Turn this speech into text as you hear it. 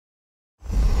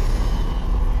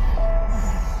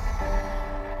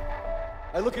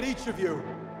I look at each of you,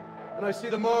 and I see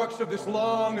the marks of this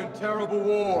long and terrible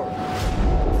war.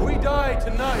 If we die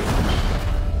tonight,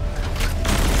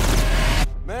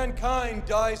 mankind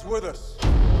dies with us.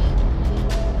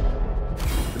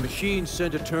 The machine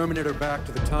sent a Terminator back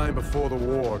to the time before the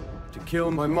war to kill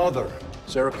my mother,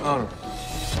 Sarah Connor.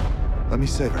 Let me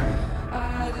save her.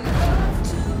 I'd love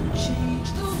to change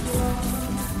the world.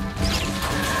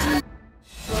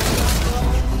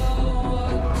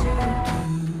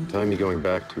 The time you're going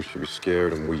back to should be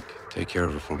scared and weak. Take care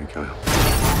of her for me, Kyle.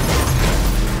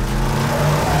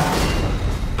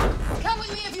 Come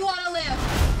with me if you want to live.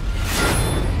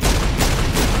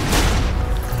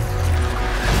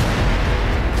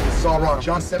 It's all wrong.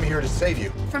 John sent me here to save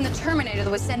you. From the Terminator that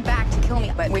was sent back to kill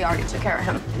me, but we already took care of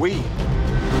him. We?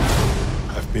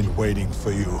 I've been waiting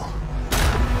for you.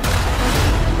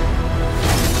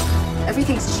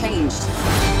 Everything's changed.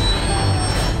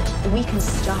 We can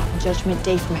stop Judgment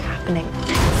Day from happening.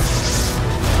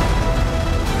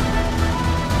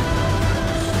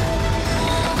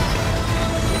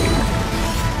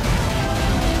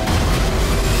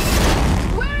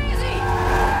 Where is he?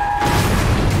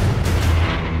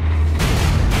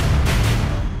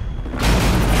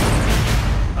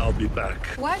 I'll be back.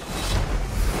 What?